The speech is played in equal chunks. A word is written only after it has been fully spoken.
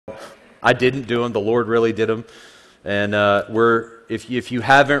I didn't do them. The Lord really did them. And if you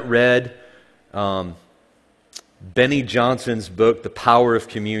haven't read Benny Johnson's book, The Power of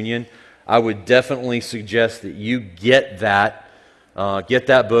Communion, I would definitely suggest that you get that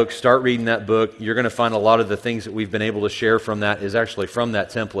book, start reading that book. You're going to find a lot of the things that we've been able to share from that is actually from that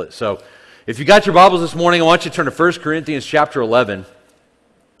template. So if you got your Bibles this morning, I want you to turn to 1 Corinthians chapter 11.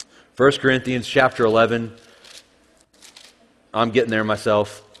 1 Corinthians chapter 11. I'm getting there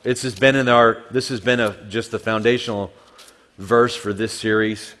myself. This has been just the foundational verse for this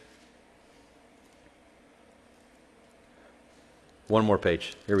series. One more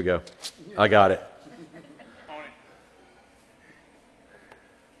page. Here we go. I got it.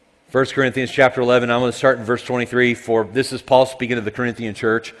 1 Corinthians chapter 11, I'm going to start in verse 23. For this is Paul speaking to the Corinthian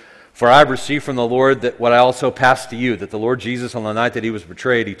church. For I have received from the Lord that what I also passed to you, that the Lord Jesus on the night that he was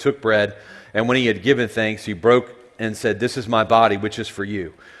betrayed, he took bread, and when he had given thanks, he broke and said, "This is my body, which is for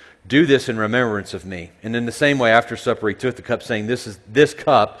you. Do this in remembrance of me." And in the same way, after supper, he took the cup, saying, This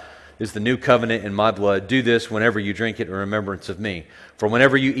cup is the new covenant in my blood. Do this whenever you drink it in remembrance of me. For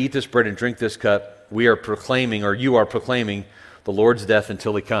whenever you eat this bread and drink this cup, you are proclaiming the Lord's death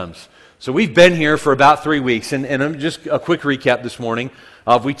until he comes. So we've been here for about 3 weeks, and just a quick recap this morning.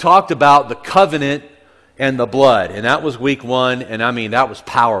 We talked about the covenant and the blood, and that was week 1, and that was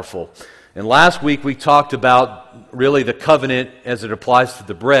powerful. And last week we talked about really the covenant as it applies to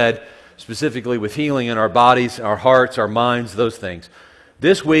the bread, specifically with healing in our bodies, our hearts, our minds, those things.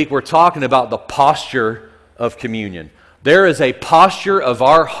 This week we're talking about the posture of communion. There is a posture of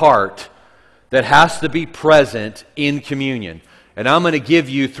our heart that has to be present in communion. And I'm going to give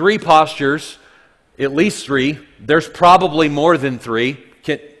you 3 postures, at least 3. There's probably more than 3.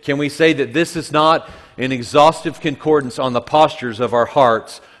 Can we say that this is not an exhaustive concordance on the postures of our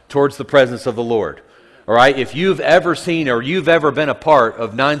hearts towards the presence of the Lord? All right, if you've ever seen or you've ever been a part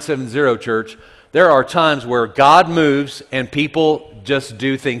of 970 Church, there are times where God moves and people just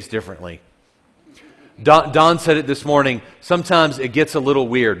do things differently. Don said it this morning, sometimes it gets a little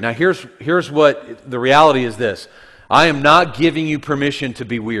weird. Now here's what the reality is this. I am not giving you permission to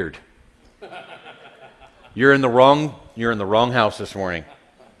be weird. You're in the wrong house this morning.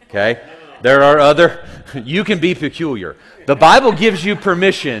 Okay? You can be peculiar. The Bible gives you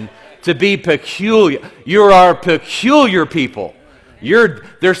permission to be peculiar. You are peculiar people.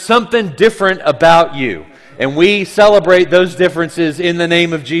 There's something different about you. And we celebrate those differences in the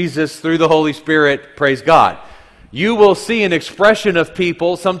name of Jesus through the Holy Spirit. Praise God. You will see an expression of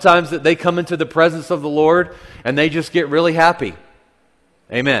people sometimes that they come into the presence of the Lord and they just get really happy.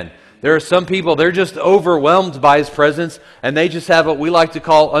 Amen. There are some people, they're just overwhelmed by His presence and they just have what we like to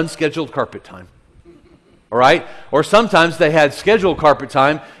call unscheduled carpet time. All right? Or sometimes they had scheduled carpet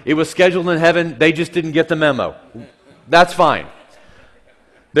time. It was scheduled in heaven. They just didn't get the memo. That's fine.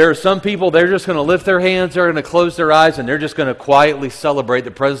 There are some people, they're just going to lift their hands, they're going to close their eyes, and they're just going to quietly celebrate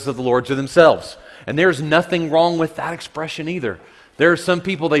the presence of the Lord to themselves. And there's nothing wrong with that expression either. There are some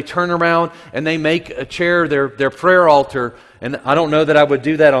people, they turn around and they make a chair their prayer altar. And I don't know that I would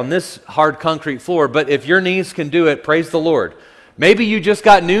do that on this hard concrete floor, but if your knees can do it, praise the Lord. Maybe you just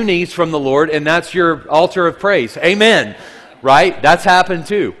got new knees from the Lord and that's your altar of praise. Amen. Right? That's happened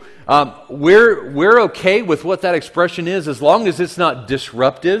too. We're okay with what that expression is as long as it's not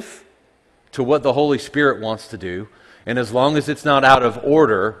disruptive to what the Holy Spirit wants to do, and as long as it's not out of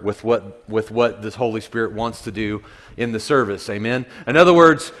order with what this Holy Spirit wants to do in the service. Amen? In other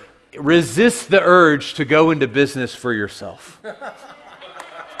words, resist the urge to go into business for yourself.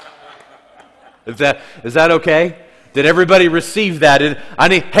 Is that okay? Did everybody receive that? And I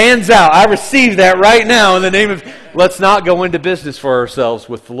need hands out. I receive that right now in the name of... Let's not go into business for ourselves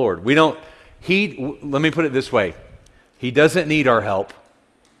with the Lord. Let me put it this way. He doesn't need our help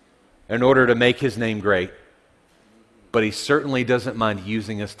in order to make His name great, but He certainly doesn't mind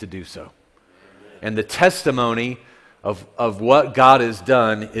using us to do so. And the testimony of what God has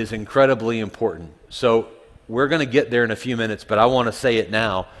done is incredibly important. So we're going to get there in a few minutes, but I want to say it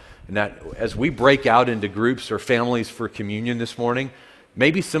now. And that as we break out into groups or families for communion this morning,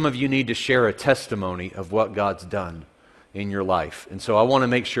 maybe some of you need to share a testimony of what God's done in your life. And so I want to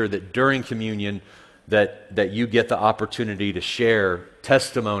make sure that during communion that you get the opportunity to share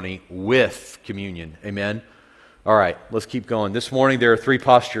testimony with communion. Amen? All right, let's keep going. This morning there are 3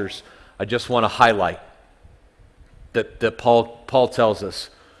 postures I just want to highlight that Paul tells us.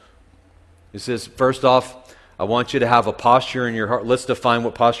 He says, first off, I want you to have a posture in your heart. Let's define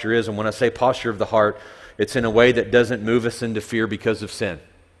what posture is. And when I say posture of the heart, it's in a way that doesn't move us into fear because of sin.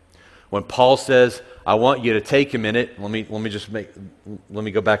 When Paul says, I want you to take a minute, let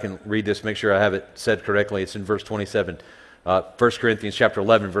me go back and read this, make sure I have it said correctly. It's in verse 27. 1 Corinthians chapter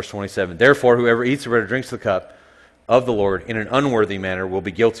 11, verse 27. Therefore, whoever eats the bread or drinks the cup of the Lord in an unworthy manner will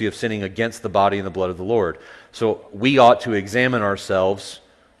be guilty of sinning against the body and the blood of the Lord. So we ought to examine ourselves,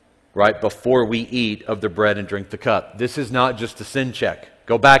 right, before we eat of the bread and drink the cup. This is not just a sin check.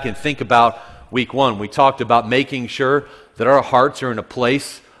 Go back and think about week 1. We talked about making sure that our hearts are in a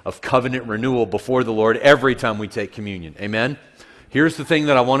place of covenant renewal before the Lord every time we take communion. Amen? Here's the thing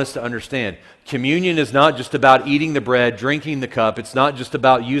that I want us to understand. Communion is not just about eating the bread, drinking the cup. It's not just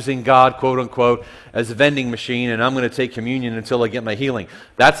about using God, quote unquote, as a vending machine, and I'm going to take communion until I get my healing.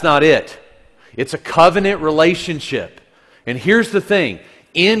 That's not it. It's a covenant relationship. And here's the thing.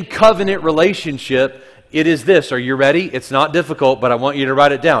 In covenant relationship, it is this. Are you ready? It's not difficult, but I want you to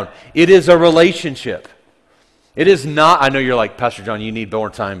write it down. It is a relationship. It is not, I know you're like, Pastor John, you need more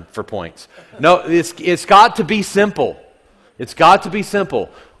time for points. No, it's got to be simple. It's got to be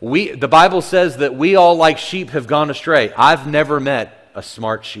simple. The Bible says that we all like sheep have gone astray. I've never met a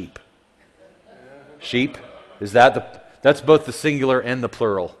smart sheep. Sheep? That's both the singular and the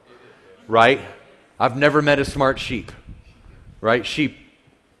plural, right? I've never met a smart sheep, right? Sheep.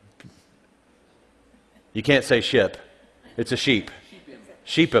 You can't say ship. It's a sheep.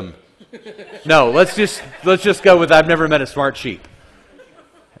 Sheep'em. No, let's just go with I've never met a smart sheep.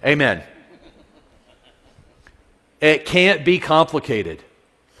 Amen. It can't be complicated.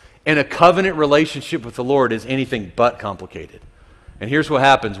 And a covenant relationship with the Lord is anything but complicated. And here's what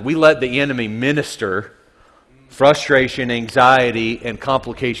happens. We let the enemy minister frustration, anxiety, and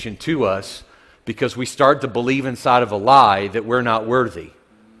complication to us because we start to believe inside of a lie that we're not worthy.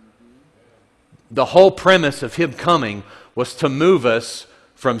 The whole premise of him coming was to move us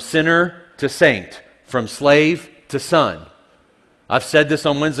from sinner to saint, from slave to son. I've said this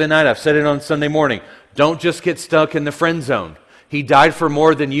on Wednesday night. I've said it on Sunday morning. Don't just get stuck in the friend zone. He died for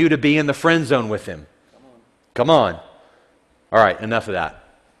more than you to be in the friend zone with him. Come on. All right, enough of that.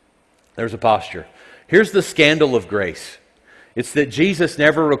 There's a posture. Here's the scandal of grace. It's that Jesus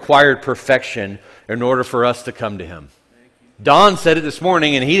never required perfection in order for us to come to him. Don said it this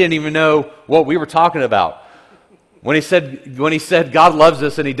morning, and he didn't even know what we were talking about. When he said God loves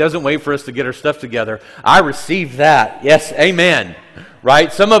us and he doesn't wait for us to get our stuff together, I received that. Yes, amen.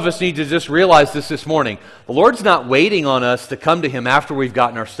 Right? Some of us need to just realize this morning. The Lord's not waiting on us to come to him after we've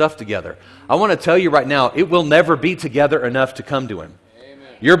gotten our stuff together. I want to tell you right now, it will never be together enough to come to him. Amen.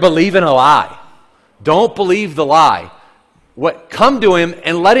 You're believing a lie. Don't believe the lie. Come to him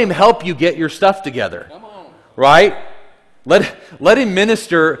and let him help you get your stuff together. Come on. Right? Let him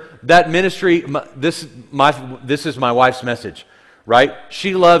minister that ministry. This is my wife's message, right?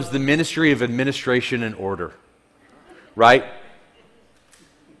 She loves the ministry of administration and order, right?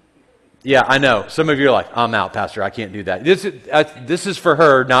 Yeah, I know. Some of you are like, I'm out, Pastor. I can't do that. This is for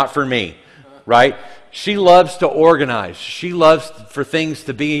her, not for me, right? She loves to organize. She loves for things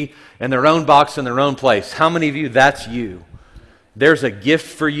to be in their own box, in their own place. How many of you, that's you? There's a gift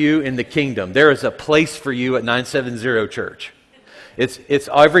for you in the kingdom. There is a place for you at 970 Church. It's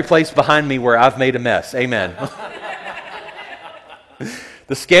every place behind me where I've made a mess. Amen.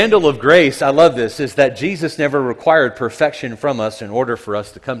 The scandal of grace, I love this, is that Jesus never required perfection from us in order for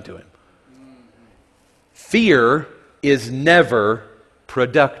us to come to him. Fear is never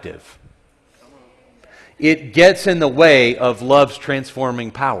productive. It gets in the way of love's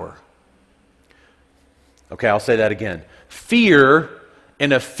transforming power. Okay, I'll say that again. Fear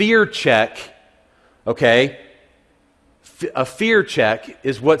and a fear check, okay? A fear check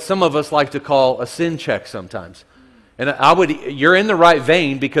is what some of us like to call a sin check sometimes. And you're in the right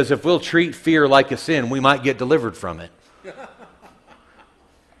vein, because if we'll treat fear like a sin, we might get delivered from it.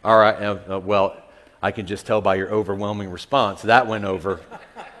 All right, well, I can just tell by your overwhelming response. That went over.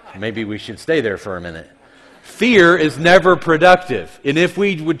 Maybe we should stay there for a minute. Fear is never productive. And if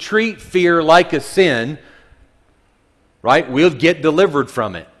we would treat fear like a sin, right, we'll get delivered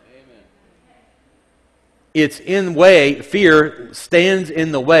from it. Amen. Fear stands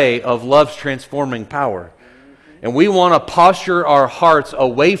in the way of love's transforming power. And we want to posture our hearts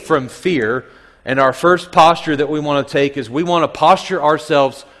away from fear. And our first posture that we want to take is we want to posture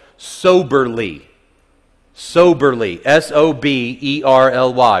ourselves soberly. Soberly.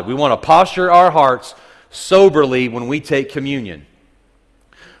 S-O-B-E-R-L-Y. We want to posture our hearts soberly when we take communion.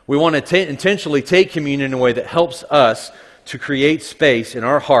 We want to intentionally take communion in a way that helps us to create space in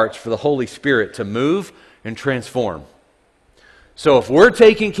our hearts for the Holy Spirit to move and transform. So if we're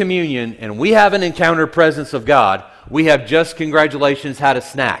taking communion and we haven't encountered presence of God, we have just, congratulations, had a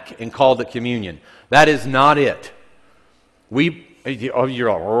snack and called it communion. That is not it. You're like,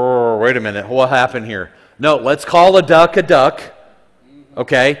 oh, wait a minute, what happened here? No, let's call a duck a duck,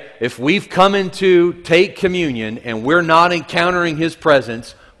 Okay? If we've come in to take communion and we're not encountering His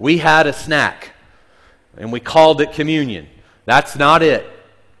presence, we had a snack and we called it communion. That's not it.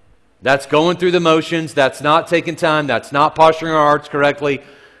 That's going through the motions. That's not taking time. That's not posturing our hearts correctly,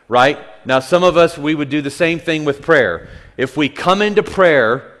 right? Now, some of us, we would do the same thing with prayer. If we come into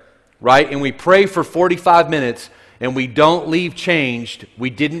prayer, right, and we pray for 45 minutes and we don't leave changed,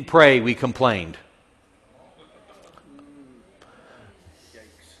 we didn't pray, we complained.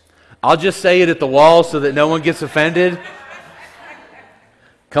 I'll just say it at the wall so that no one gets offended.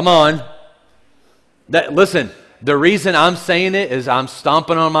 Come on. Listen, the reason I'm saying it is I'm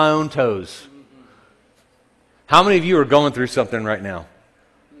stomping on my own toes. How many of you are going through something right now?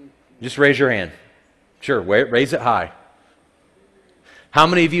 Just raise your hand. Sure, raise it high. How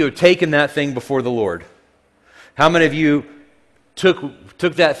many of you have taken that thing before the Lord? How many of you took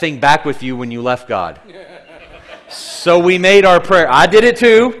that thing back with you when you left God? So we made our prayer. I did it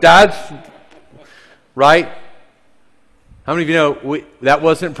too. That's right. How many of you know that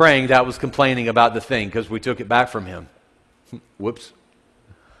wasn't praying, that was complaining about the thing because we took it back from Him? Whoops.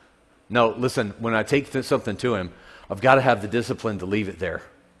 No, listen, when I take something to Him, I've got to have the discipline to leave it there.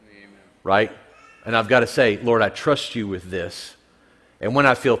 Amen. Right? And I've got to say, Lord, I trust You with this. And when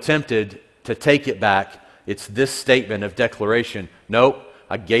I feel tempted to take it back, it's this statement of declaration. Nope,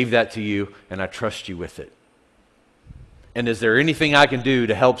 I gave that to You and I trust You with it. And is there anything I can do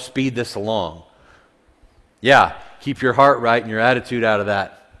to help speed this along? Yeah, keep your heart right and your attitude out of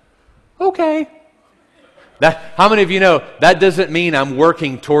that. Okay. How many of you know that doesn't mean I'm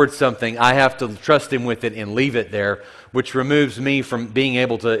working towards something? I have to trust Him with it and leave it there, which removes me from being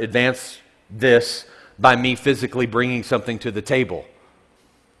able to advance this by me physically bringing something to the table.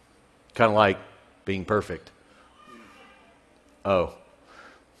 Kind of like being perfect. Oh.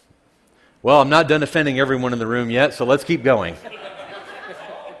 Well, I'm not done offending everyone in the room yet, so let's keep going.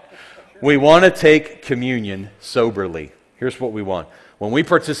 We want to take communion soberly. Here's what we want. When we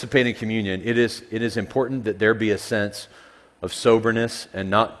participate in communion, it is important that there be a sense of soberness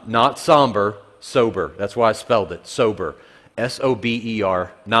and not somber, sober. That's why I spelled it, sober.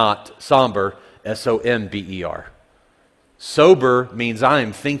 S-O-B-E-R, not somber, S-O-M-B-E-R. Sober means I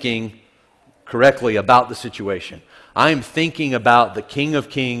am thinking correctly about the situation. I am thinking about the King of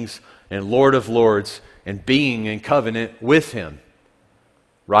Kings and Lord of Lords and being in covenant with Him.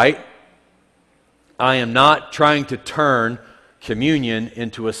 Right? I am not trying to turn communion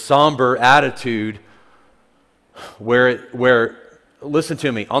into a somber attitude where listen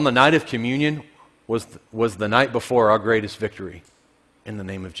to me, on the night of communion was the night before our greatest victory in the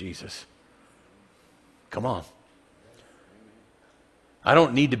name of Jesus. Come on. I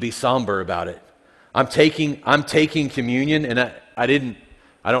don't need to be somber about it. I'm taking communion, and I didn't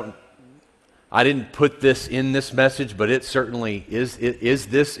put this in this message, but it certainly is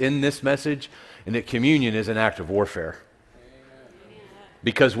this in this message, and that communion is an act of warfare.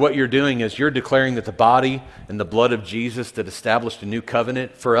 Because what you're doing is you're declaring that the body and the blood of Jesus that established a new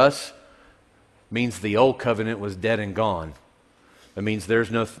covenant for us means the old covenant was dead and gone. It means there's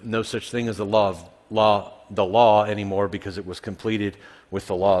no such thing as the law anymore because it was completed with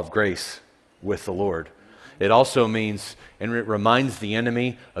the law of grace with the Lord. It also means, and it reminds the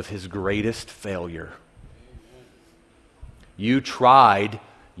enemy of his greatest failure. You tried,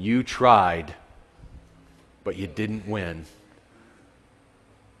 but you didn't win.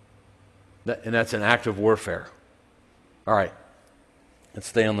 And that's an act of warfare. All right, let's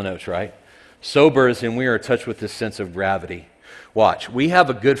stay on the notes, right? Sober is when we are in touch with this sense of gravity. Watch, we have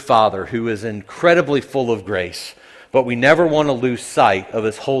a good Father who is incredibly full of grace, but we never want to lose sight of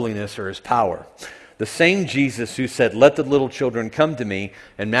His holiness or His power. The same Jesus who said, "Let the little children come to me,"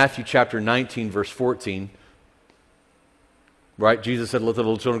 in Matthew chapter 19, verse 14, right? Jesus said, "Let the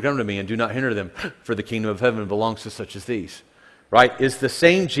little children come to me and do not hinder them, for the kingdom of heaven belongs to such as these." Right? Is the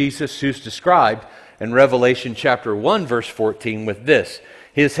same Jesus who's described in Revelation chapter 1, verse 14 with this: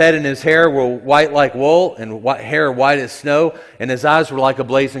 "His head and his hair were white like wool, and hair white as snow, and his eyes were like a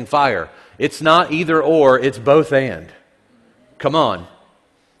blazing fire." It's not either or, it's both and. Come on.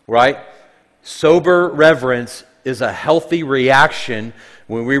 Right? Sober reverence is a healthy reaction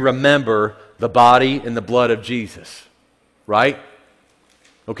when we remember the body and the blood of Jesus. Right?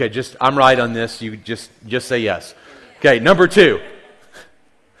 Okay, I'm right on this. You just say yes. Okay, number 2.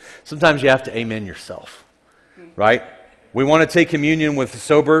 Sometimes you have to amen yourself. Right? We want to take communion with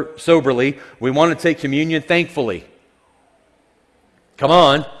soberly. We want to take communion thankfully. Come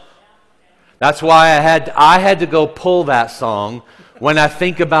on. That's why I had to go pull that song when I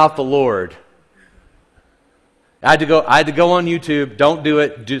think about the Lord. I had to go on YouTube. Don't do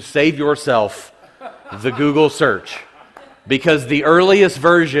it. Save yourself the Google search. Because the earliest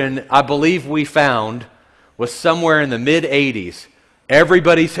version I believe we found was somewhere in the mid-'80s.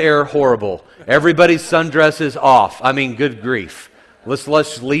 Everybody's hair horrible. Everybody's sundresses off. I mean, good grief.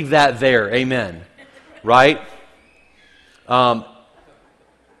 Let's leave that there. Amen. Right? And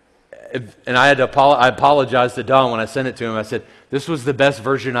I had to I apologized to Don when I sent it to him. I said, this was the best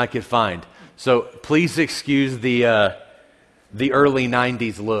version I could find. So please excuse the early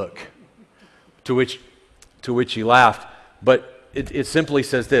 90s look. To which he laughed. But it simply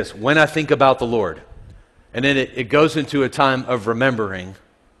says this: when I think about the Lord. And then it goes into a time of remembering,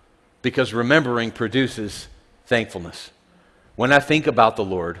 because remembering produces thankfulness. When I think about the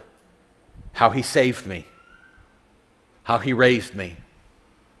Lord, how He saved me, how He raised me,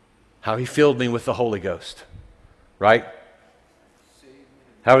 how He filled me with the Holy Ghost, right?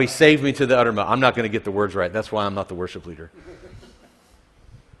 How He saved me to the uttermost. I'm not going to get the words right. That's why I'm not the worship leader.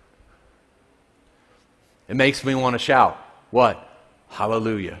 It makes me want to shout. What?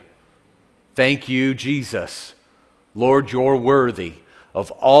 Hallelujah. Thank you, Jesus. Lord, you're worthy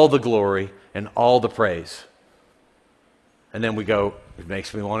of all the glory and all the praise. And then we go, it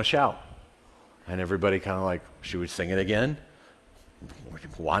makes me want to shout. And everybody kind of like, should we sing it again?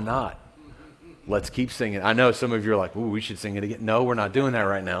 Why not? Let's keep singing. I know some of you are like, ooh, we should sing it again. No, we're not doing that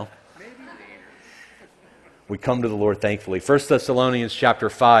right now. We come to the Lord thankfully. 1 Thessalonians chapter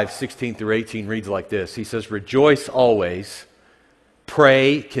 5, 16 through 18 reads like this. He says, rejoice always,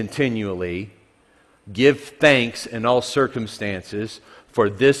 pray continually, give thanks in all circumstances, for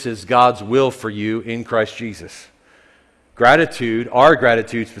this is God's will for you in Christ Jesus. Gratitude, our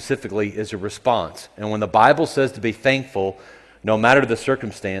gratitude specifically, is a response. And when the Bible says to be thankful, no matter the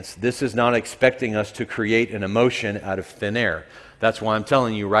circumstance, this is not expecting us to create an emotion out of thin air. That's why I'm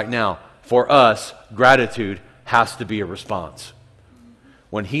telling you right now, for us, gratitude has to be a response.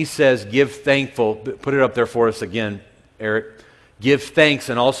 When he says give thankful, put it up there for us again, Eric. Give thanks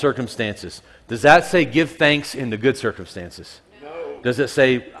in all circumstances. Does that say give thanks in the good circumstances? No. Does it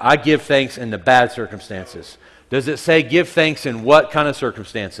say I give thanks in the bad circumstances? Does it say give thanks in what kind of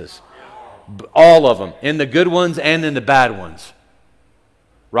circumstances? All of them, in the good ones and in the bad ones.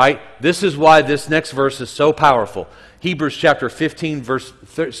 Right? This is why this next verse is so powerful. Hebrews chapter 15 Hebrews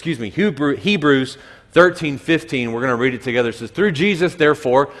 13:15, we're going to read it together. It says, through Jesus,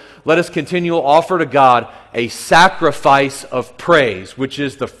 therefore, let us continue to offer to God a sacrifice of praise, which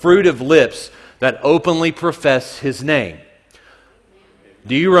is the fruit of lips that openly profess His name.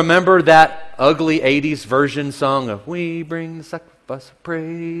 Do you remember that ugly 80s version song of we bring the sacrifice of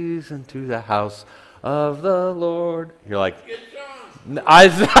praise into the house of the Lord? You're like, I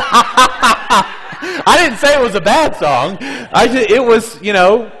didn't say it was a bad song. It was,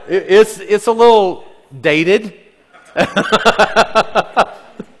 it's a little dated.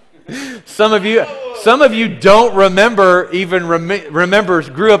 Some of you don't remember,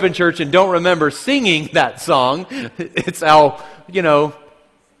 grew up in church and don't remember singing that song. It's how,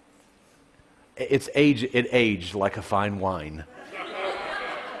 it aged like a fine wine.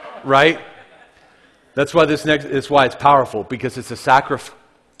 Right? That's why it's powerful, because it's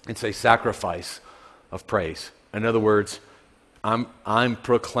a sacrifice of praise. In other words, I'm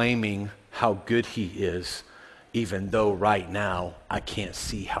proclaiming how good He is, even though right now I can't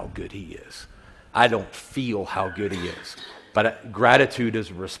see how good He is. I don't feel how good He is. But gratitude is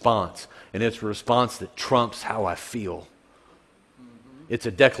a response, and it's a response that trumps how I feel. It's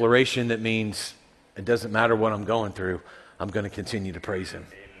a declaration that means it doesn't matter what I'm going through, I'm going to continue to praise Him.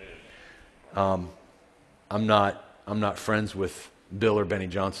 I'm not friends with Bill or Benny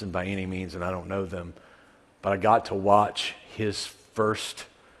Johnson by any means, and I don't know them. But I got to watch his first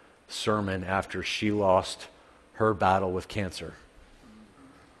sermon after she lost her battle with cancer.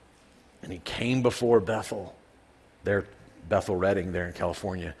 And he came before Bethel Redding there in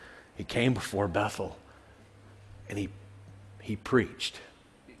California. He came before Bethel, and he preached.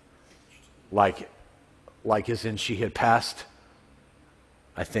 Like as in she had passed,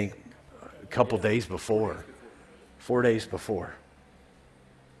 I think, a couple days before, 4 days before.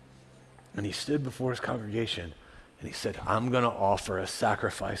 And he stood before his congregation and he said, I'm going to offer a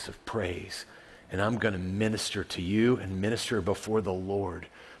sacrifice of praise, and I'm going to minister to you and minister before the Lord,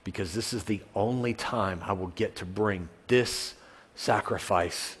 because this is the only time I will get to bring this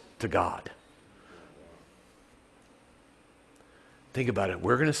sacrifice to God. Think about it.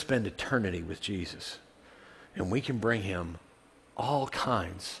 We're going to spend eternity with Jesus, and we can bring Him all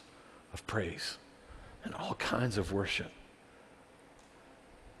kinds of praise and all kinds of worship.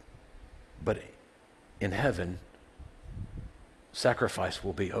 But in heaven, sacrifice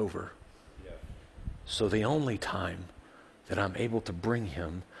will be over. Yeah. So the only time that I'm able to bring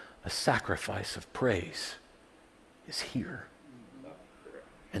Him a sacrifice of praise is here.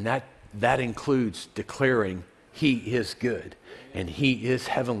 And that includes declaring He is good and He is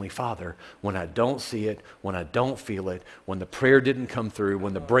Heavenly Father when I don't see it, when I don't feel it, when the prayer didn't come through,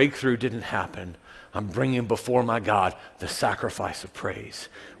 when the breakthrough didn't happen. I'm bringing before my God the sacrifice of praise.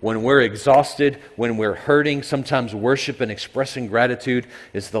 When we're exhausted, when we're hurting, sometimes worship and expressing gratitude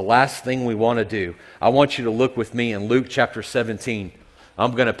is the last thing we want to do. I want you to look with me in Luke chapter 17.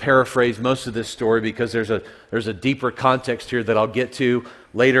 I'm going to paraphrase most of this story because there's a deeper context here that I'll get to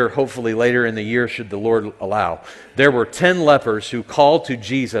later, hopefully later in the year, should the Lord allow. There were 10 lepers who called to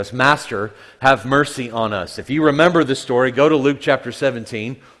Jesus, Master, have mercy on us. If you remember the story, go to Luke chapter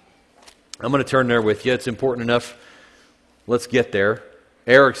 17. I'm going to turn there with you. It's important enough. Let's get there.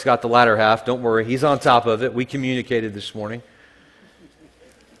 Eric's got the latter half. Don't worry. He's on top of it. We communicated this morning.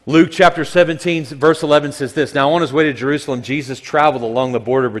 Luke chapter 17, verse 11 says this, Now on his way to Jerusalem, Jesus traveled along the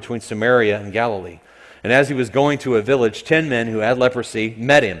border between Samaria and Galilee. And as he was going to a village, 10 men who had leprosy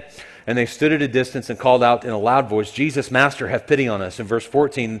met him. And they stood at a distance and called out in a loud voice, Jesus, Master, have pity on us. In verse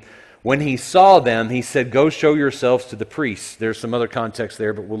 14, when he saw them, he said, Go show yourselves to the priests. There's some other context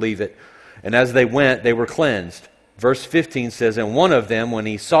there, but we'll leave it. And as they went, they were cleansed. Verse 15 says, And one of them, when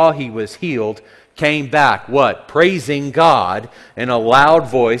he saw he was healed, came back, what? Praising God in a loud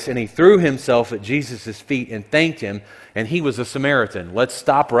voice, and he threw himself at Jesus' feet and thanked him, and he was a Samaritan. Let's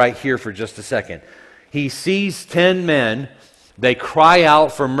stop right here for just a second. He sees 10 men. They cry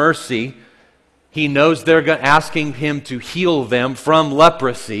out for mercy. He knows they're asking him to heal them from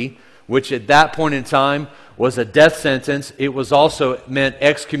leprosy, which at that point in time was a death sentence. It was also meant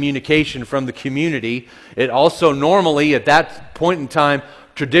excommunication from the community. It also normally at that point in time,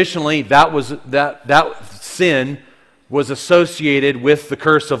 traditionally, that sin was associated with the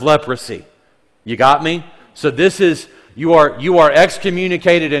curse of leprosy. You got me? So this is, you are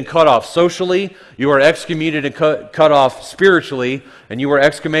excommunicated and cut off socially, you are excommunicated and cut off spiritually, and you are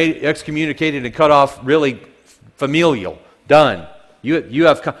excommunicated and cut off really familial. Done. You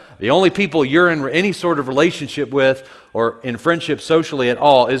have the only people you're in any sort of relationship with or in friendship socially at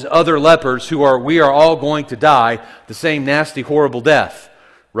all is other lepers we are all going to die the same nasty, horrible death.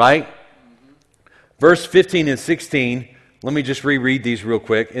 Right? Verse 15 and 16, let me just reread these real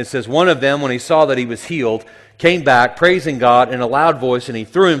quick. It says, One of them, when he saw that he was healed, came back, praising God in a loud voice, and he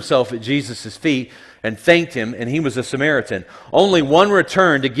threw himself at Jesus' feet and thanked him, and he was a Samaritan. Only one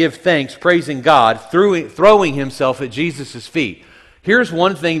returned to give thanks, praising God, throwing himself at Jesus' feet. Here's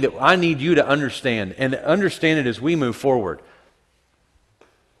one thing that I need you to understand, and understand it as we move forward.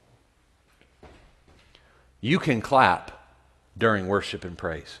 You can clap during worship and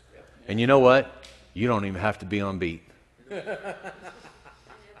praise. And you know what? You don't even have to be on beat.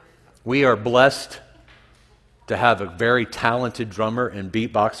 We are blessed to have a very talented drummer and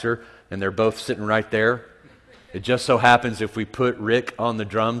beatboxer, and they're both sitting right there. It just so happens if we put Rick on the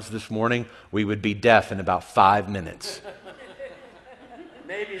drums this morning, we would be deaf in about 5 minutes.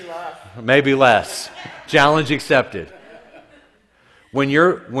 Maybe less. Challenge accepted. When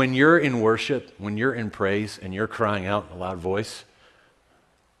you're in worship, when you're in praise, and you're crying out in a loud voice,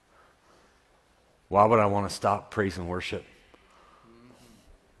 why would I want to stop praise and worship?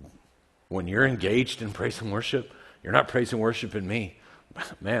 When you're engaged in praise and worship, you're not praise and worshiping me.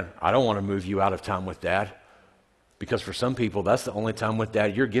 Man, I don't want to move you out of time with Dad. Because for some people, that's the only time with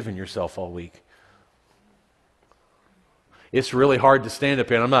Dad you're giving yourself all week. It's really hard to stand up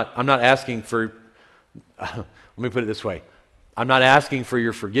here. And I'm not asking for, let me put it this way. I'm not asking for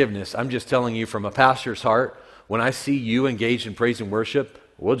your forgiveness. I'm just telling you from a pastor's heart, when I see you engaged in praise and worship,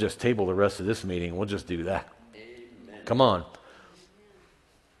 we'll just table the rest of this meeting. We'll just do that. Amen. Come on.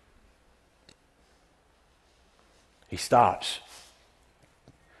 He stops.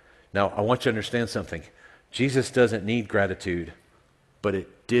 Now, I want you to understand something. Jesus doesn't need gratitude, but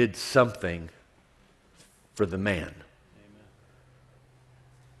it did something for the man.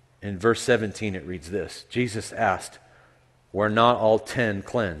 In verse 17 it reads this, Jesus asked, Were not all 10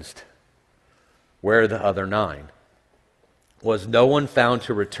 cleansed? Where are the other 9? Was no one found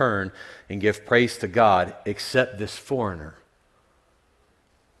to return and give praise to God except this foreigner?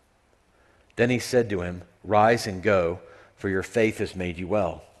 Then he said to him, Rise and go, for your faith has made you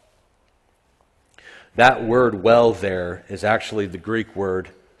well. That word well there is actually the Greek word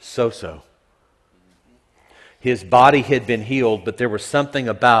sozo. His body had been healed, but there was something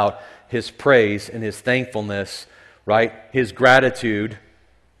about his praise and his thankfulness, right? His gratitude,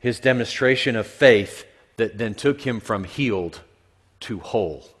 his demonstration of faith that then took him from healed to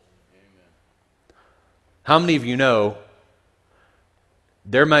whole. Amen. How many of you know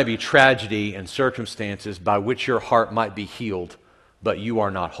there might be tragedy and circumstances by which your heart might be healed, but you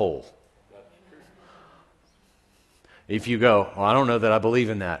are not whole? If you go, well, I don't know that I believe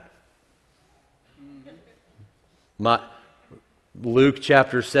in that. Luke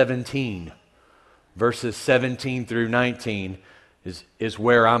chapter 17, verses 17 through 19 is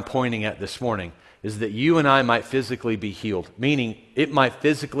where I'm pointing at this morning, is that you and I might physically be healed, meaning it might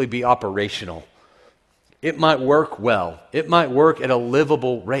physically be operational. It might work well. It might work at a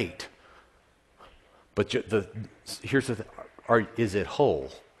livable rate. But here's the thing. Is it whole?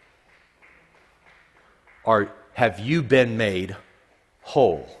 Have you been made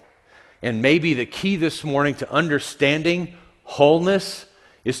whole? And maybe the key this morning to understanding wholeness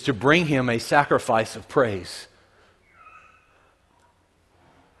is to bring Him a sacrifice of praise.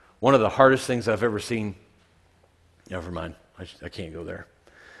 One of the hardest things I've ever seen, never mind, I can't go there.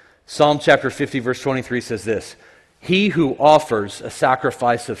 Psalm chapter 50 verse 23 says this, "He who offers a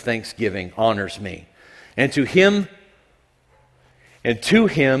sacrifice of thanksgiving honors me, and to him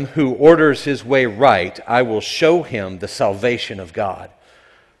who orders his way right, I will show him the salvation of God."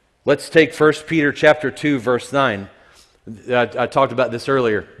 Let's take 1 Peter chapter 2 verse 9. I talked about this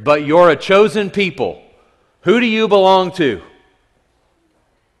earlier. "But you're a chosen people." Who do you belong to?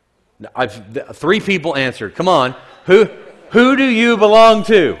 3 people answered. Come on. Who do you belong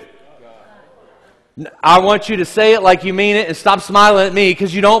to? I want you to say it like you mean it and stop smiling at me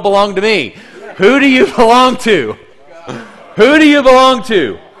because you don't belong to me. Who do you belong to? Who do you belong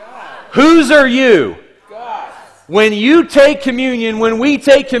to? Whose are you? When you take communion, when we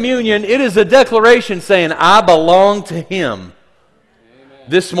take communion, it is a declaration saying, I belong to Him.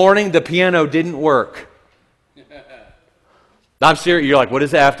 This morning, the piano didn't work. I'm serious. You're like, what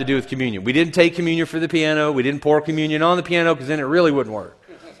does that have to do with communion? We didn't take communion for the piano. We didn't pour communion on the piano because then it really wouldn't work.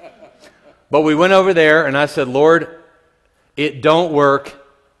 But we went over there and I said, Lord, it don't work.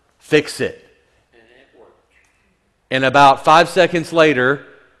 Fix it. And it worked. And about 5 seconds later,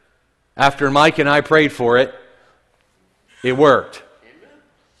 after Mike and I prayed for it, it worked. Amen.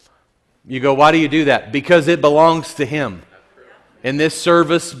 You go, why do you do that? Because it belongs to Him. And this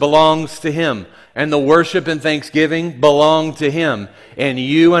service belongs to Him. And the worship and thanksgiving belong to Him. And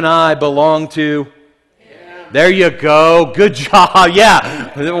you and I belong to Him. There you go. Good job.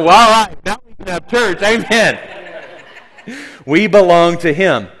 Yeah. Well, all right. Now we can have church. Amen. We belong to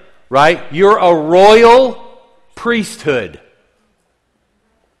Him. Right? You're a royal priesthood.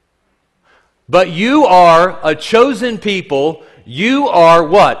 But you are a chosen people. You are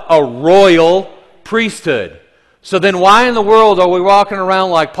what? A royal priesthood. So then why in the world are we walking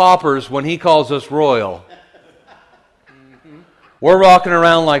around like paupers when He calls us royal? We're walking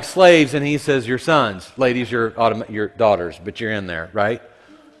around like slaves and He says, your sons. Ladies, your daughters, but you're in there, right?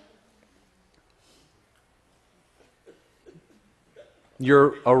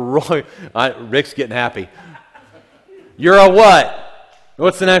 You're a royal... Rick's getting happy. You're a what?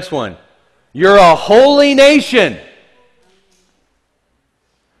 What's the next one? You're a holy nation.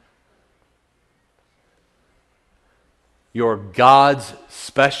 You're God's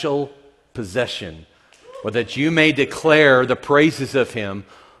special possession, or that you may declare the praises of Him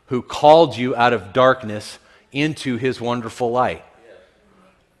who called you out of darkness into His wonderful light.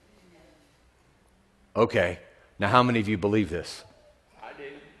 Okay, now how many of you believe this? I do.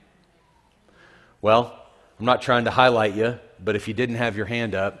 Well, I'm not trying to highlight you, but if you didn't have your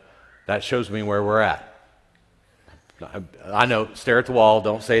hand up, that shows me where we're at. I know, stare at the wall,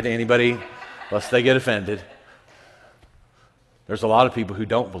 don't say it to anybody, lest they get offended. There's a lot of people who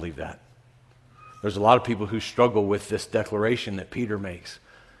don't believe that. There's a lot of people who struggle with this declaration that Peter makes.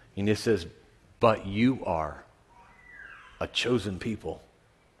 And he says, but you are a chosen people.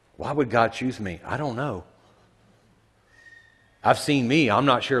 Why would God choose me? I don't know. I've seen me. I'm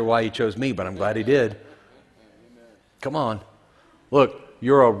not sure why He chose me, but I'm glad He did. Come on. Look,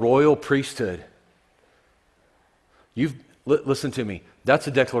 you're a royal priesthood. Listen to me. That's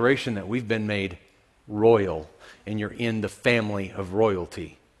a declaration that we've been made royal, and you're in the family of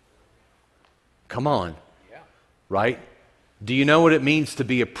royalty. Come on. Yeah. Right? Do you know what it means to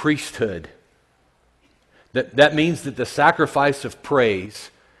be a priesthood? That means that the sacrifice of praise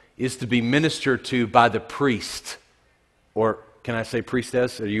is to be ministered to by the priest. Or can I say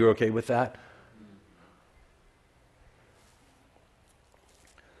priestess? Are you okay with that?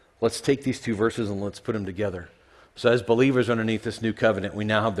 Let's take these 2 verses and let's put them together. So as believers underneath this new covenant, we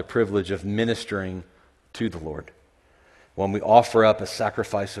now have the privilege of ministering to the Lord. When we offer up a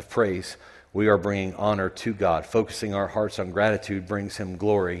sacrifice of praise, we are bringing honor to God. Focusing our hearts on gratitude brings Him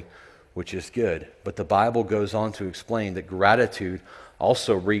glory, which is good. But the Bible goes on to explain that gratitude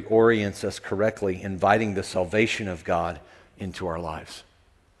also reorients us correctly, inviting the salvation of God into our lives.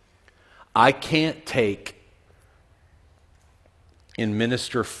 I can't take and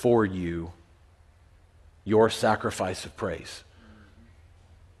minister for you your sacrifice of praise.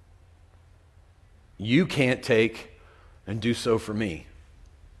 You can't take and do so for me.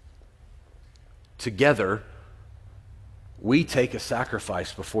 Together, we take a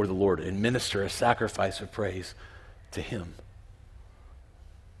sacrifice before the Lord and minister a sacrifice of praise to Him.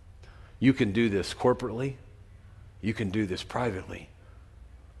 You can do this corporately. You can do this privately.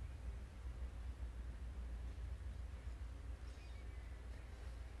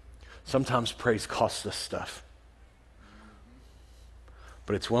 Sometimes praise costs us stuff.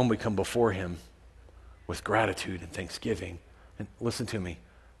 But it's when we come before Him with gratitude and thanksgiving. And listen to me.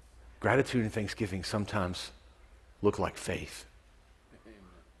 Gratitude and thanksgiving sometimes look like faith.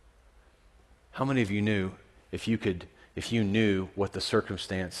 How many of you knew if you knew what the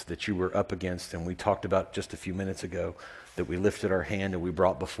circumstance that you were up against, and we talked about just a few minutes ago, that we lifted our hand and we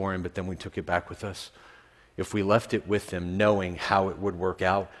brought before Him, but then we took it back with us? If we left it with Him knowing how it would work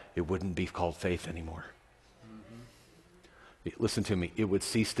out, it wouldn't be called faith anymore. Mm-hmm. Listen to me. It would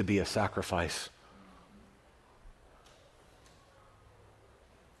cease to be a sacrifice.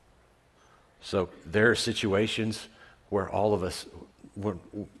 So there are situations where all of us,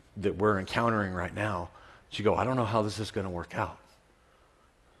 that we're encountering right now, that you go, I don't know how this is going to work out.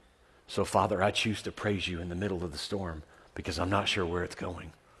 So Father, I choose to praise You in the middle of the storm because I'm not sure where it's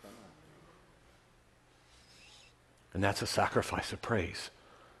going. And that's a sacrifice of praise.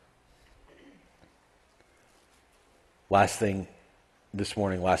 Last thing this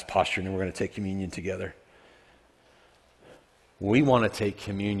morning, last posture, and then we're going to take communion together. We want to take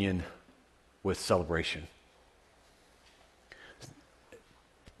communion with celebration.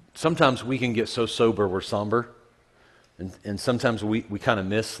 Sometimes we can get so sober we're somber, and sometimes we kind of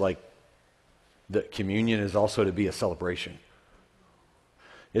miss like that communion is also to be a celebration.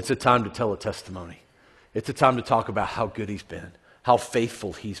 It's a time to tell a testimony. It's a time to talk about how good He's been, how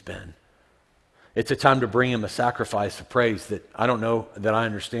faithful He's been. It's a time to bring Him a sacrifice of praise that I don't know that I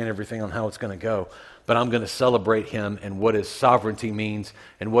understand everything on how it's going to go, but I'm going to celebrate Him and what His sovereignty means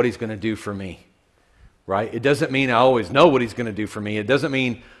and what He's going to do for me, right? It doesn't mean I always know what He's going to do for me. It doesn't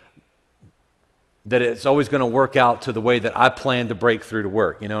mean that it's always going to work out to the way that I plan to break through to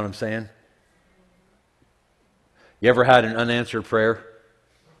work. You know what I'm saying? You ever had an unanswered prayer?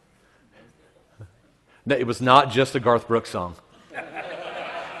 It was not just a Garth Brooks song.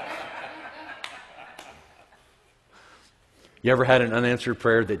 You ever had an unanswered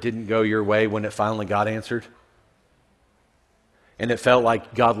prayer that didn't go your way when it finally got answered? And it felt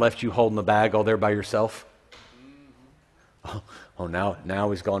like God left you holding the bag all there by yourself? Oh,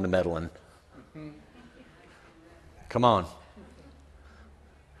 now He's gone to meddling. Come on.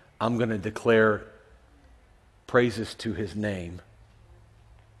 I'm going to declare praises to His name,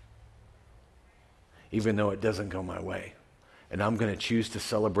 even though it doesn't go my way. And I'm going to choose to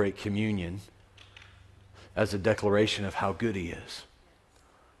celebrate communion as a declaration of how good He is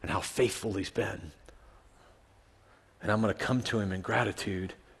and how faithful He's been. And I'm going to come to Him in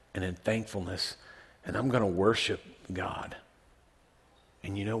gratitude and in thankfulness, and I'm going to worship God.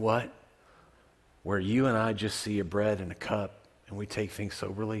 And you know what? Where you and I just see a bread and a cup and we take things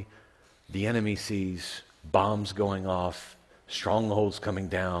soberly, the enemy sees bombs going off, strongholds coming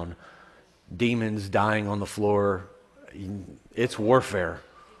down, demons dying on the floor. It's warfare.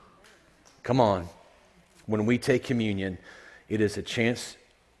 Come on. When we take communion, it is a chance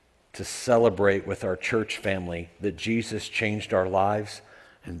to celebrate with our church family that Jesus changed our lives,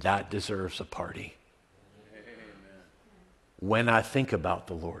 and that deserves a party. Amen. When I think about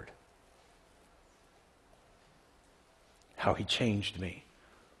the Lord, how He changed me,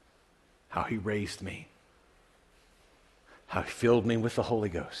 how He raised me, how He filled me with the Holy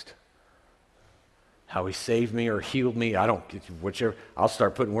Ghost, how He saved me or healed me. Whichever. I'll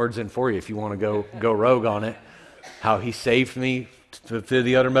start putting words in for you if you want to go rogue on it. How He saved me to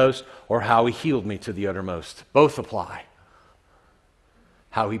the uttermost, or how He healed me to the uttermost. Both apply.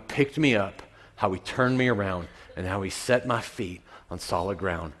 How He picked me up, how He turned me around, and how He set my feet on solid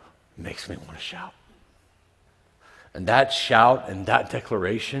ground makes me want to shout. And that shout and that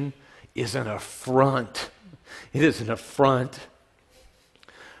declaration is an affront. It is an affront.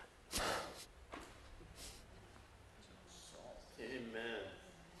 Amen.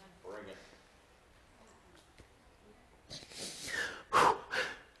 Bring it.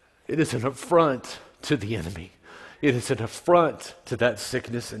 It is an affront to the enemy. It is an affront to that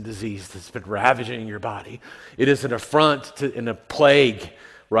sickness and disease that's been ravaging your body. It is an affront and a plague,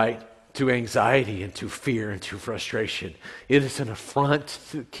 right, to anxiety and to fear and to frustration. It is an affront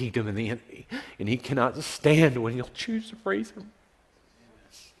to the kingdom and the enemy. And he cannot stand when you'll choose to praise him.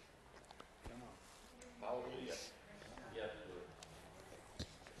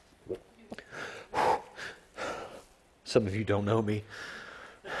 Some of you don't know me,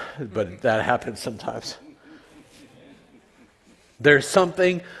 but that happens sometimes. There's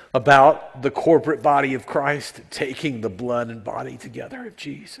something about the corporate body of Christ taking the blood and body together of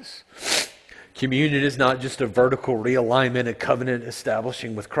Jesus. Communion is not just a vertical realignment, a covenant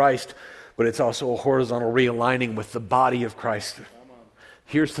establishing with Christ, but it's also a horizontal realigning with the body of Christ.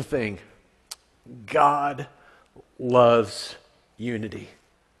 Here's the thing. God loves unity.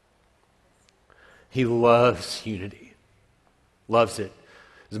 He loves unity. Loves it.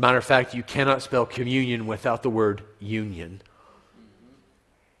 As a matter of fact, you cannot spell communion without the word union.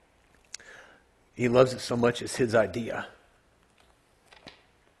 He loves it so much, it's his idea.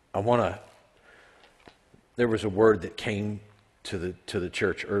 There was a word that came to the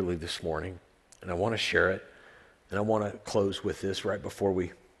church early this morning, and I want to share it, and I want to close with this right before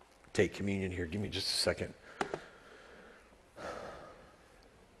we take communion here. Give me just a second.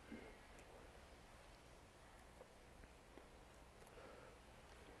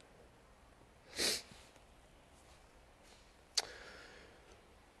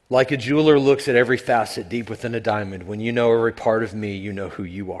 Like a jeweler looks at every facet deep within a diamond, when you know every part of me, you know who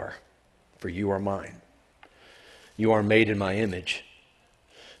you are, for you are mine. You are made in my image.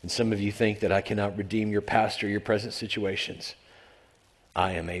 And some of you think that I cannot redeem your past or your present situations.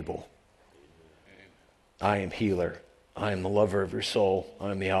 I am able. I am healer. I am the lover of your soul.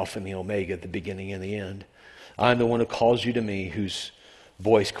 I am the Alpha and the Omega, the beginning and the end. I am the one who calls you to me, whose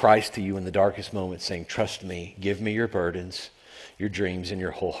voice cries to you in the darkest moments, saying, trust me, give me your burdens, your dreams, and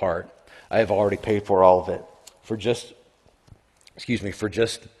your whole heart. I have already paid for all of it. You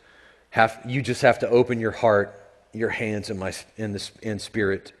just have to open your heart, your hands in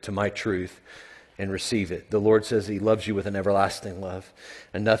spirit to my truth and receive it. The Lord says he loves you with an everlasting love,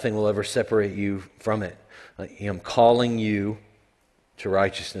 and nothing will ever separate you from it. I am calling you to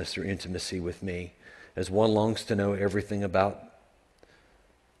righteousness through intimacy with me. As one longs to know everything about,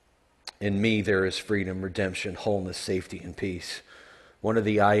 in me there is freedom, redemption, wholeness, safety, and peace. One of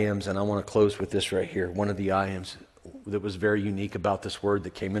the I ams, and I want to close with this right here, one of the I ams that was very unique about this word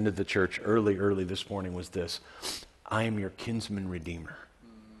that came into the church early this morning was this: I am your kinsman redeemer.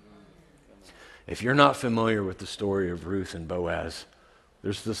 If you're not familiar with the story of Ruth and Boaz,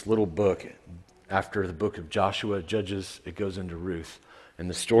 there's this little book after the book of Joshua, Judges, it goes into Ruth. And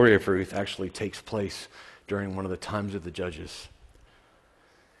the story of Ruth actually takes place during one of the times of the Judges.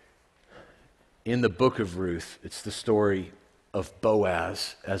 In the book of Ruth, it's the story of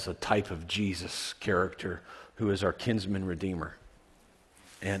Boaz as a type of Jesus character who is our kinsman redeemer.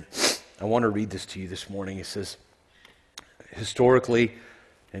 And I want to read this to you this morning. It says, historically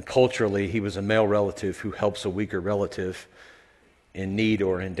and culturally, he was a male relative who helps a weaker relative in need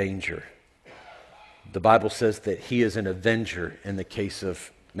or in danger. The Bible says that he is an avenger in the case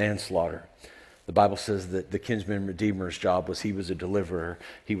of manslaughter. The Bible says that the kinsman redeemer's job was he was a deliverer,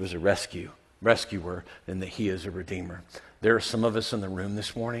 he was a rescuer, and that he is a redeemer. There are some of us in the room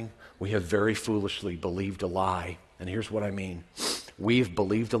this morning, we have very foolishly believed a lie. And here's what I mean. We've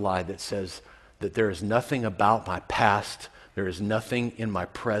believed a lie that says that there is nothing about my past, there is nothing in my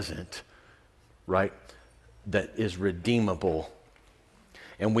present, right, that is redeemable.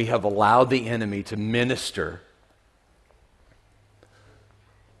 And we have allowed the enemy to minister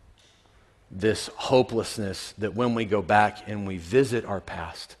this hopelessness that when we go back and we visit our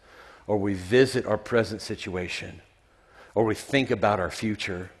past, or we visit our present situation, or we think about our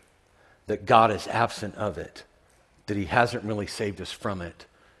future, that God is absent of it, that he hasn't really saved us from it,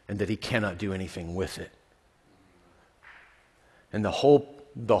 and that he cannot do anything with it. And the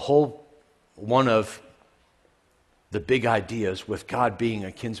whole one of the big ideas with God being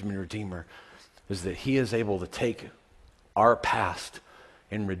a kinsman redeemer is that he is able to take our past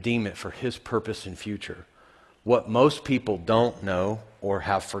and redeem it for his purpose and future. What most people don't know or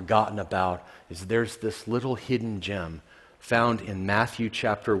have forgotten about is there's this little hidden gem found in Matthew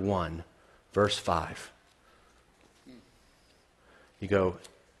chapter 1, verse 5. You go,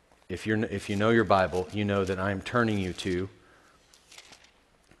 if you know your Bible, you know that I'm turning you to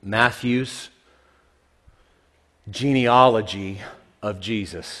Matthew's genealogy of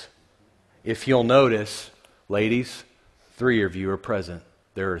Jesus. If you'll notice, ladies, 3 of you are present.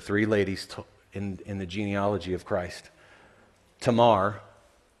 There are 3 ladies in the genealogy of Christ. Tamar,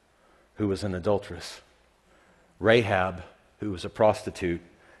 who was an adulteress. Rahab, who was a prostitute.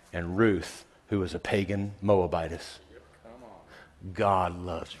 And Ruth, who was a pagan Moabitess. God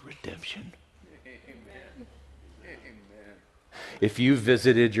loves redemption. If you've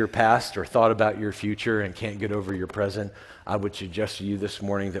visited your past or thought about your future and can't get over your present, I would suggest to you this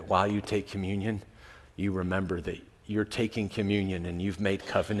morning that while you take communion, you remember that you're taking communion and you've made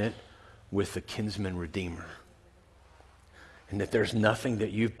covenant with the kinsman redeemer. And that there's nothing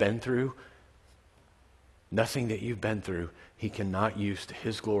that you've been through, he cannot use to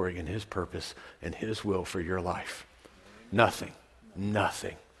his glory and his purpose and his will for your life. Nothing.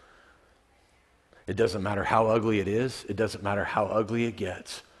 Nothing. It doesn't matter how ugly it is. It doesn't matter how ugly it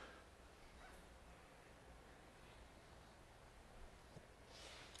gets.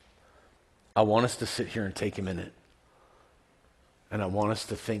 I want us to sit here and take a minute. And I want us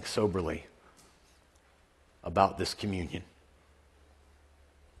to think soberly about this communion.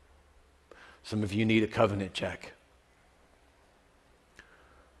 Some of you need a covenant check.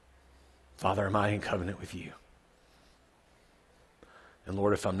 Father, am I in covenant with you? And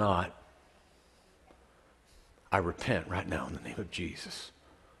Lord, if I'm not, I repent right now in the name of Jesus.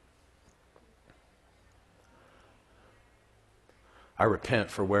 I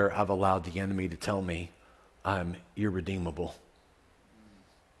repent for where I've allowed the enemy to tell me I'm irredeemable.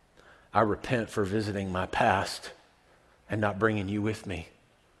 I repent for visiting my past and not bringing you with me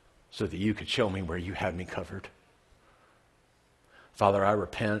so that you could show me where you had me covered. Father, I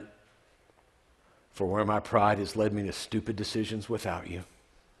repent for where my pride has led me to stupid decisions without you.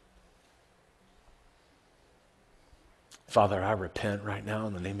 Father, I repent right now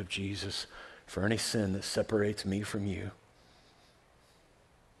in the name of Jesus for any sin that separates me from you.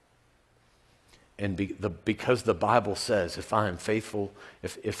 And because the Bible says, if I am faithful,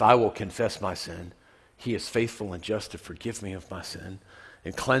 if I will confess my sin, he is faithful and just to forgive me of my sin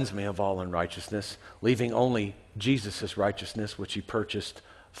and cleanse me of all unrighteousness, leaving only Jesus' righteousness, which he purchased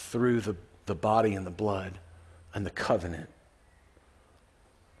through the body and the blood and the covenant.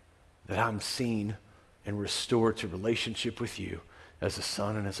 That I'm seen and restored to relationship with you as a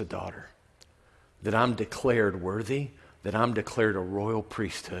son and as a daughter. That I'm declared worthy, that I'm declared a royal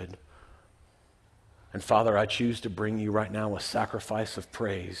priesthood. And Father, I choose to bring you right now a sacrifice of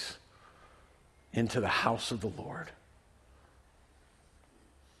praise into the house of the Lord.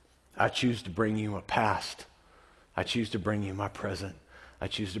 I choose to bring you a past. I choose to bring you my present. I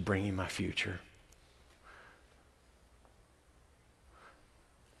choose to bring you my future.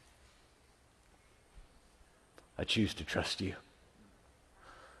 I choose to trust you.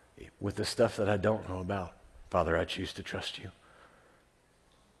 With the stuff that I don't know about, Father, I choose to trust you.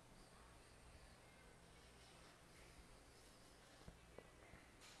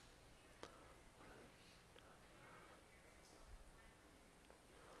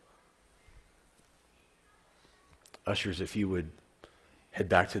 Ushers, if you would head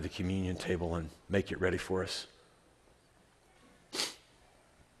back to the communion table and make it ready for us.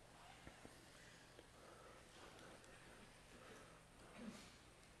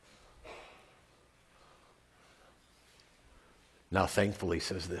 Now, thankfully,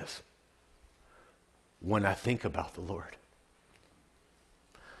 says this, when I think about the Lord,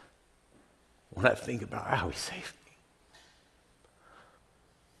 when I think about how he saved me,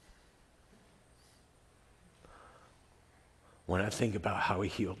 when I think about how he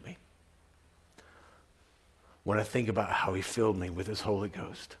healed me, when I think about how he filled me with his Holy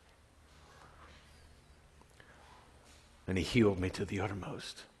Ghost, and he healed me to the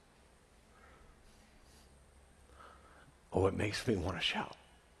uttermost, oh, it makes me want to shout,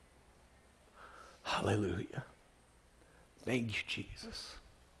 hallelujah. Thank you, Jesus.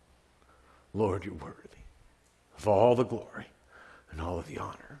 Lord, you're worthy of all the glory and all of the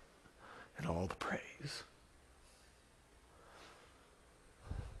honor and all the praise.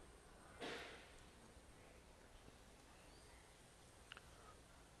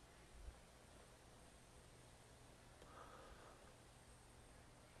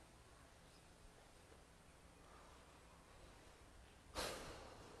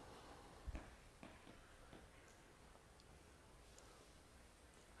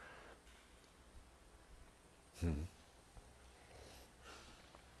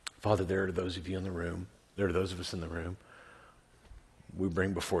 Father, there are those of you in the room, there are those of us in the room, we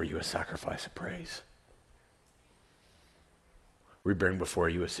bring before you a sacrifice of praise. We bring before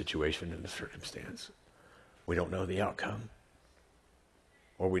you a situation and a circumstance. We don't know the outcome,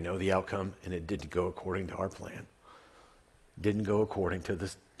 or we know the outcome and it didn't go according to our plan. Didn't go according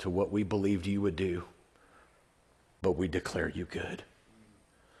to what we believed you would do, but we declare you good.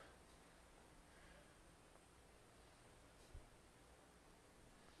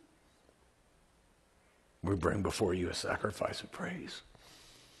 We bring before you a sacrifice of praise.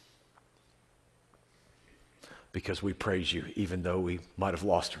 Because we praise you even though we might have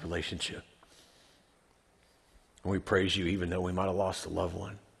lost a relationship. And we praise you even though we might have lost a loved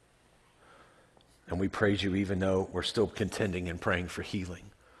one. And we praise you even though we're still contending and praying for healing.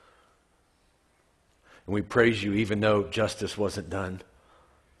 And we praise you even though justice wasn't done.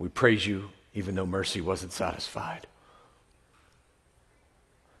 We praise you even though mercy wasn't satisfied.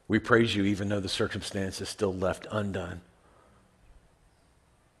 We praise you even though the circumstance is still left undone.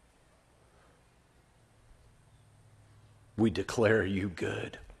 We declare you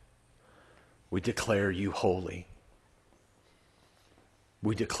good. We declare you holy.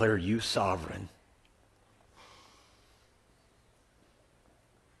 We declare you sovereign.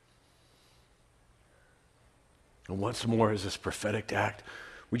 And once more, as this prophetic act,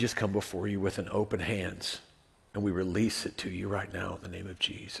 we just come before you with an open hands, and we release it to you right now in the name of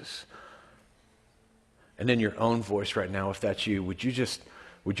Jesus. And in your own voice right now, if that's you, would you just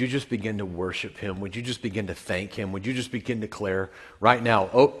begin to worship him? Would you just begin to thank him? Would you just begin to declare right now,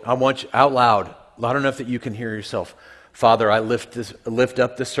 I want you out loud enough that you can hear yourself. Father, I lift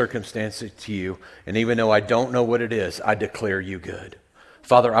up this circumstance to you, and even though I don't know what it is, I declare you good.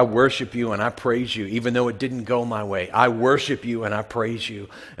 Father, I worship you and I praise you, even though it didn't go my way. I worship you and I praise you,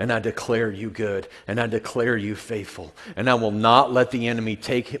 and I declare you good, and I declare you faithful. And I will not let the enemy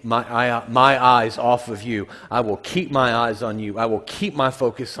take my eyes off of you. I will keep my eyes on you. I will keep my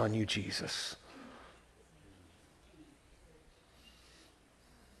focus on you, Jesus.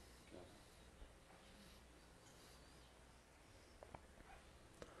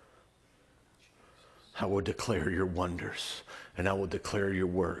 I will declare your wonders, and I will declare your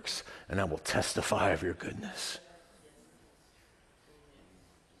works, and I will testify of your goodness.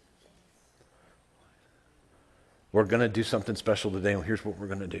 We're going to do something special today, and here's what we're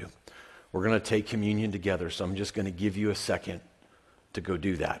going to do. We're going to take communion together, so I'm just going to give you a second to go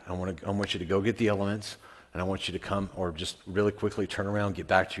do that. I want you to go get the elements, and I want you to come, or just really quickly turn around, get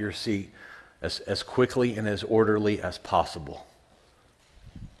back to your seat as quickly and as orderly as possible.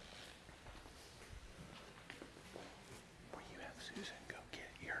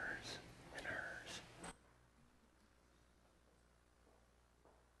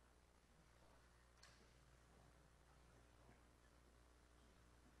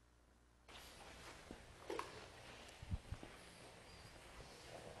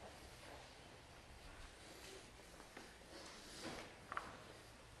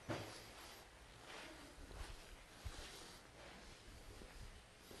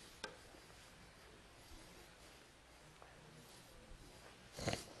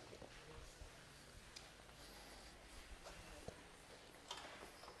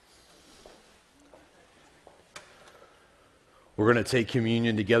 We're going to take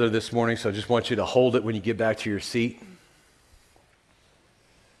communion together this morning, so I just want you to hold it when you get back to your seat.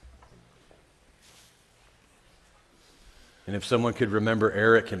 And if someone could remember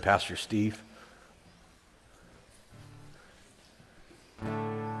Eric and Pastor Steve.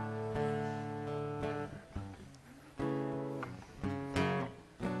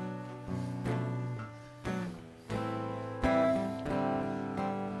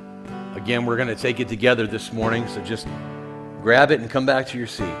 Again, we're going to take it together this morning, so just grab it and come back to your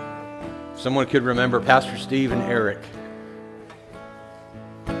seat. If someone could remember Pastor Steve and Eric.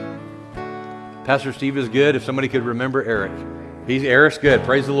 Pastor Steve is good. If somebody could remember Eric. Eric's good.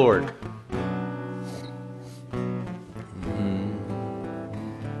 Praise the Lord.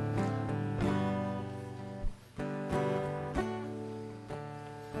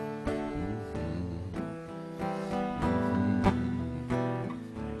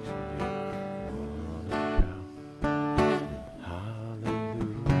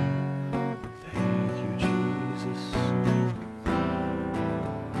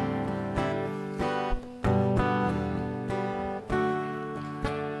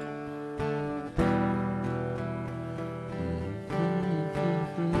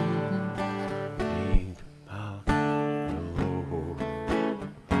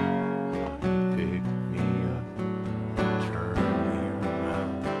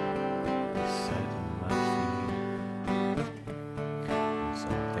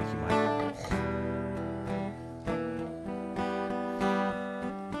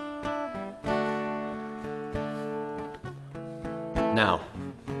 Now,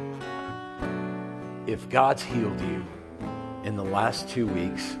 if God's healed you in the last 2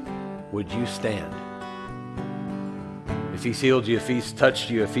 weeks, would you stand? If He's healed you, if He's touched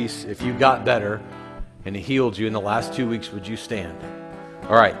you, if you got better and He healed you in the last 2 weeks, would you stand?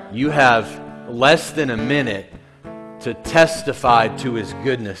 All right, you have less than a minute to testify to His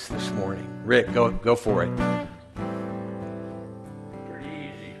goodness this morning. Rick, go for it. Pretty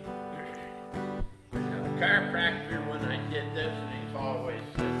easy. Now, the chiropractor, when I did this, and he's always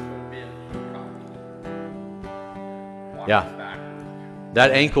said, put me in some coffee. Yeah.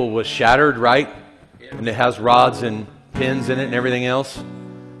 That ankle was shattered, right? Yeah. And it has rods and pins in it and everything else.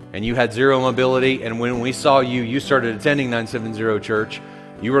 And you had zero mobility. And when we saw you, you started attending 970 Church.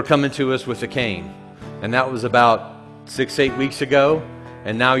 You were coming to us with a cane. And that was about 6-8 weeks ago.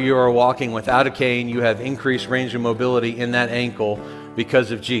 and now you are walking without a cane. You have increased range of mobility in that ankle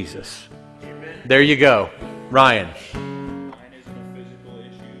because of Jesus. There you go. Ryan. Mine isn't a physical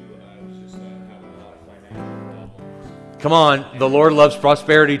issue. I was just having a lot of financial problems. Come on, the Lord loves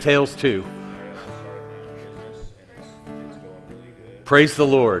prosperity tales too. I started my own business, and it's going really good. Praise the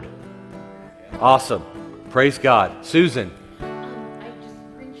Lord. Awesome. Praise God. Susan. I just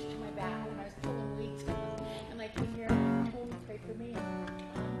cringed to my back when I was pulling weeks, and I came here and told him to pray for me.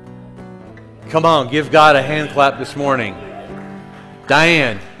 Come on, give God a hand clap this morning.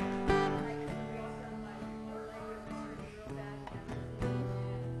 Diane.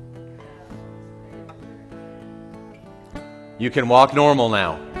 You can walk normal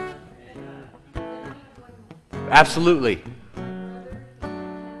now. Absolutely.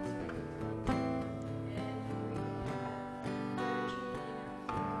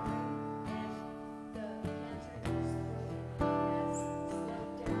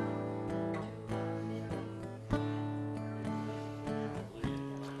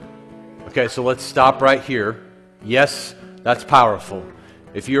 Okay, so let's stop right here. Yes, that's powerful.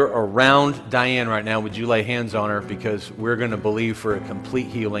 If you're around Diane right now, would you lay hands on her? Because we're going to believe for a complete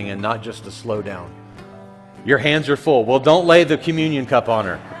healing and not just a slowdown. Your hands are full. Well, don't lay the communion cup on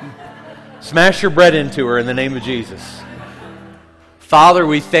her. Smash your bread into her in the name of Jesus. Father,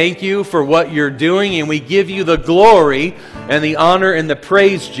 we thank you for what you're doing, and we give you the glory and the honor and the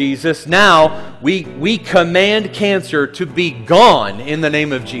praise, Jesus. Now, we command cancer to be gone in the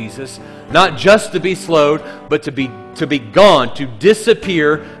name of Jesus. Not just to be slowed, but to be gone, to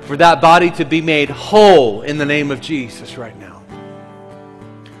disappear, for that body to be made whole in the name of Jesus right now.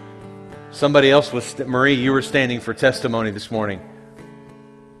 Somebody else was, Marie, you were standing for testimony this morning.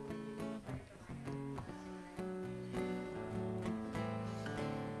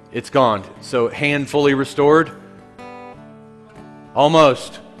 It's gone. So hand fully restored?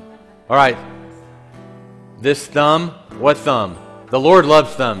 Almost. All right. This thumb, what thumb? The Lord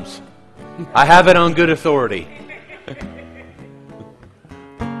loves thumbs. I have it on good authority.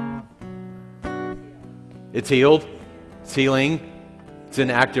 It's healed. It's healing. It's an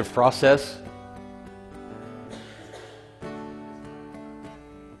active process.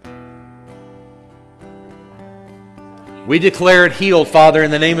 We declare it healed, Father,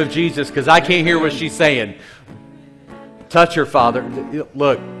 in the name of Jesus, because I can't hear what she's saying. Touch her, Father.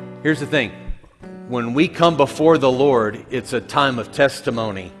 Look, here's the thing. When we come before the Lord, it's a time of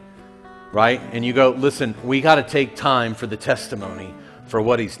testimony, right? And you go, listen, we got to take time for the testimony for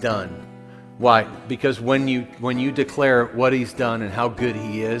what He's done. Why? Because when you declare what He's done and how good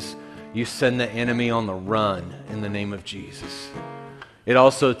He is, you send the enemy on the run in the name of Jesus. It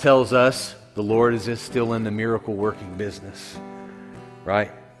also tells us the Lord is still in the miracle working business,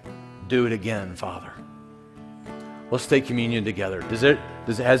 right? Do it again, Father. Let's take communion together.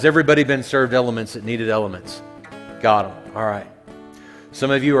 Has everybody been served elements that needed elements? Got them. All right. Some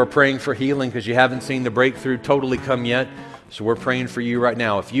of you are praying for healing because you haven't seen the breakthrough totally come yet. So we're praying for you right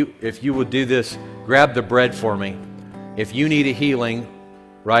now. If you would do this, grab the bread for me. If you need a healing,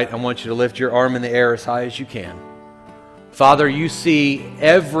 right, I want you to lift your arm in the air as high as you can. Father, you see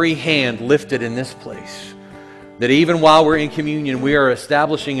every hand lifted in this place. That even while we're in communion, we are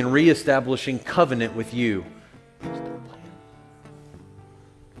establishing and reestablishing covenant with you.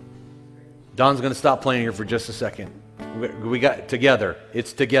 Don's going to stop playing here for just a second. We got together.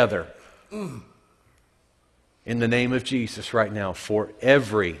 It's together. In the name of Jesus right now, for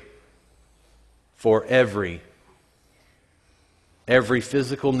every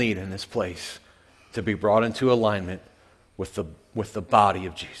physical need in this place to be brought into alignment with the body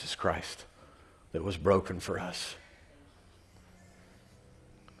of Jesus Christ that was broken for us.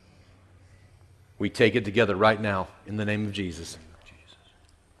 We take it together right now in the name of Jesus.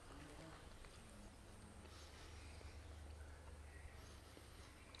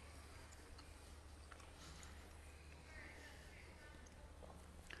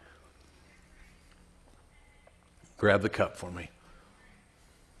 Grab the cup for me.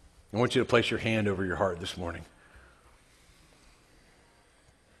 I want you to place your hand over your heart this morning.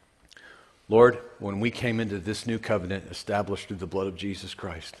 Lord, when we came into this new covenant established through the blood of Jesus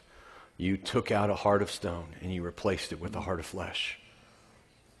Christ, you took out a heart of stone and you replaced it with a heart of flesh.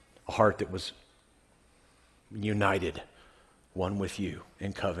 A heart that was united, one with you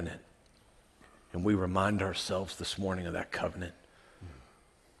in covenant. And we remind ourselves this morning of that covenant.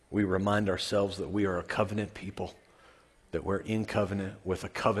 We remind ourselves that we are a covenant people, that we're in covenant with a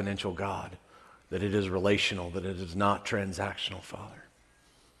covenantal God, that it is relational, that it is not transactional, Father.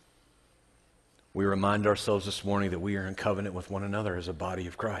 We remind ourselves this morning that we are in covenant with one another as a body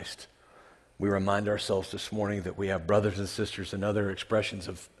of Christ. We remind ourselves this morning that we have brothers and sisters and other expressions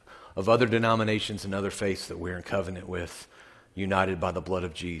of other denominations and other faiths that we're in covenant with, united by the blood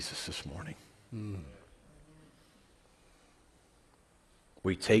of Jesus this morning.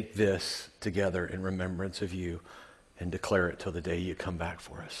 We take this together in remembrance of you and declare it till the day you come back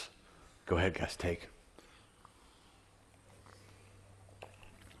for us. Go ahead, guys, take.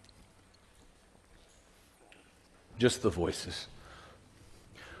 Just the voices.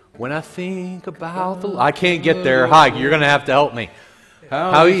 When I think about the... I can't get there. Hi, you're going to have to help me.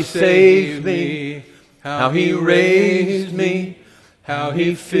 How he saved me, how he raised me, how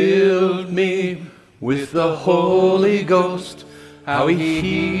he filled me with the Holy Ghost, how he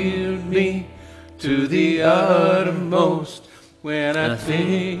healed me to the uttermost. When I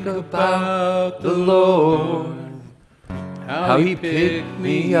think about the Lord, how he picked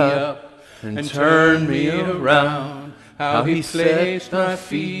me up and turned me around, how he placed my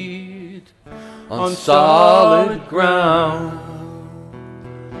feet on solid ground.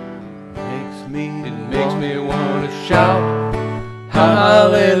 It makes me want to shout,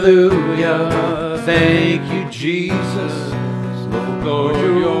 hallelujah, thank you, Jesus. Lord,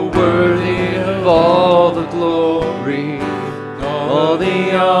 you're worthy of all the glory, all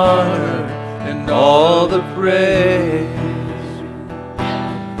the honor, and all the praise.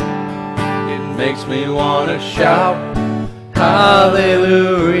 It makes me want to shout,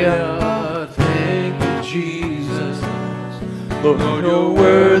 hallelujah, thank you, Jesus. Lord, you're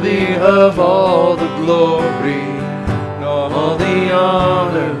worthy of all the glory, all the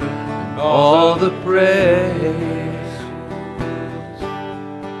honor, and all the praise.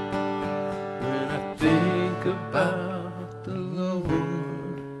 When I think about the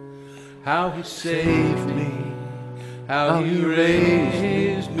Lord, how he saved me, how he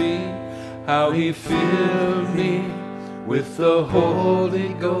raised me, how he filled me with the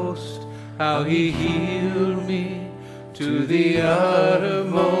Holy Ghost, how he healed me to the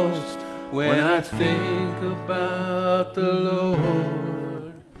uttermost. When I think about the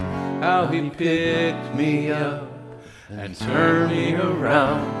Lord, how he picked me up and turned me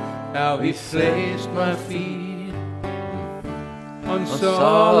around, how he placed my feet on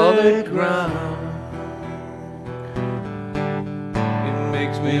solid ground. It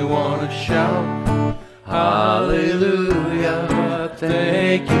makes me want to shout, hallelujah,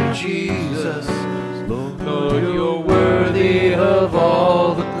 thank you, Jesus. Lord, you're worthy of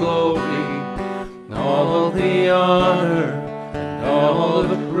all the glory, all the honor, and all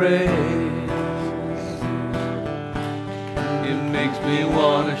the praise. It makes me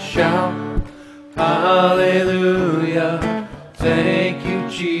want to shout, hallelujah, thank you,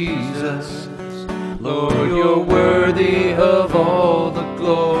 Jesus. Lord, you're worthy of all the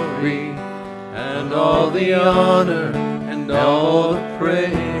glory, and all the honor, and all the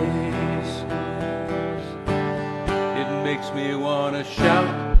praise. Makes me want to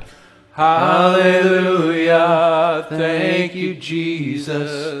shout, hallelujah, thank you,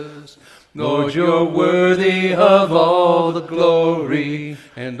 Jesus. Lord, you're worthy of all the glory,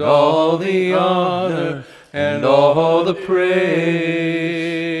 and all the honor, and all the praise.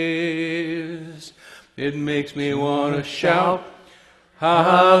 It makes me want to shout,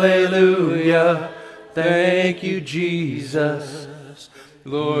 hallelujah, thank you, Jesus.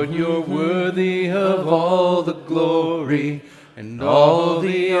 Lord, you're worthy of all the glory, and all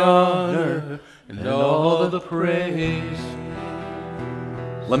the honor, and all the praise.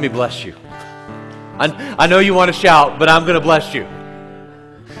 Let me bless you. I know you want to shout, but I'm going to bless you.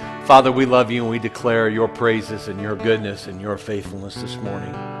 Father, we love you, and we declare your praises and your goodness and your faithfulness this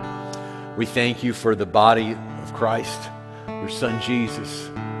morning. We thank you for the body of Christ, your Son Jesus,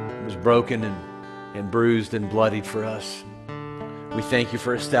 who was broken and bruised and bloodied for us. We thank you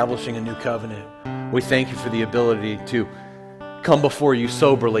for establishing a new covenant. We thank you for the ability to come before you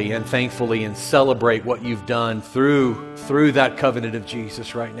soberly and thankfully and celebrate what you've done through that covenant of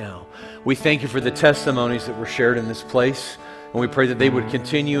Jesus right now. We thank you for the testimonies that were shared in this place, and we pray that they would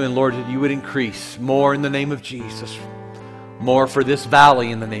continue, and Lord, that you would increase more in the name of Jesus, more for this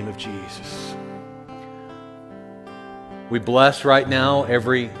valley in the name of Jesus. We bless right now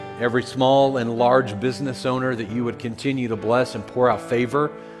every small and large business owner, that you would continue to bless and pour out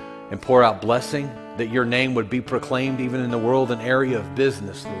favor and pour out blessing, that your name would be proclaimed even in the world and area of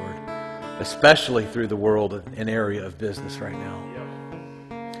business, Lord, especially through the world and area of business right now.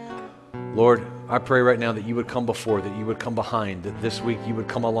 Lord, I pray right now that you would come before, that you would come behind, that this week you would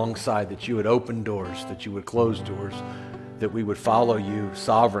come alongside, that you would open doors, that you would close doors, that we would follow you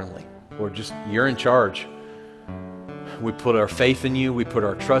sovereignly. Lord, just you're in charge. We put our faith in you. We put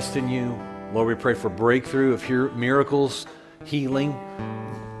our trust in you. Lord, we pray for breakthrough of miracles, healing,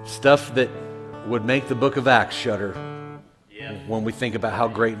 stuff that would make the book of Acts shudder when we think about how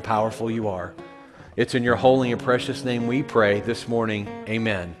great and powerful you are. It's in your holy and precious name we pray this morning.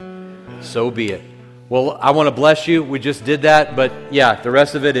 Amen. So be it. Well, I want to bless you. We just did that, but yeah, the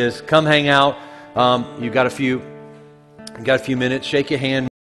rest of it is come hang out. You got a few minutes. Shake your hand.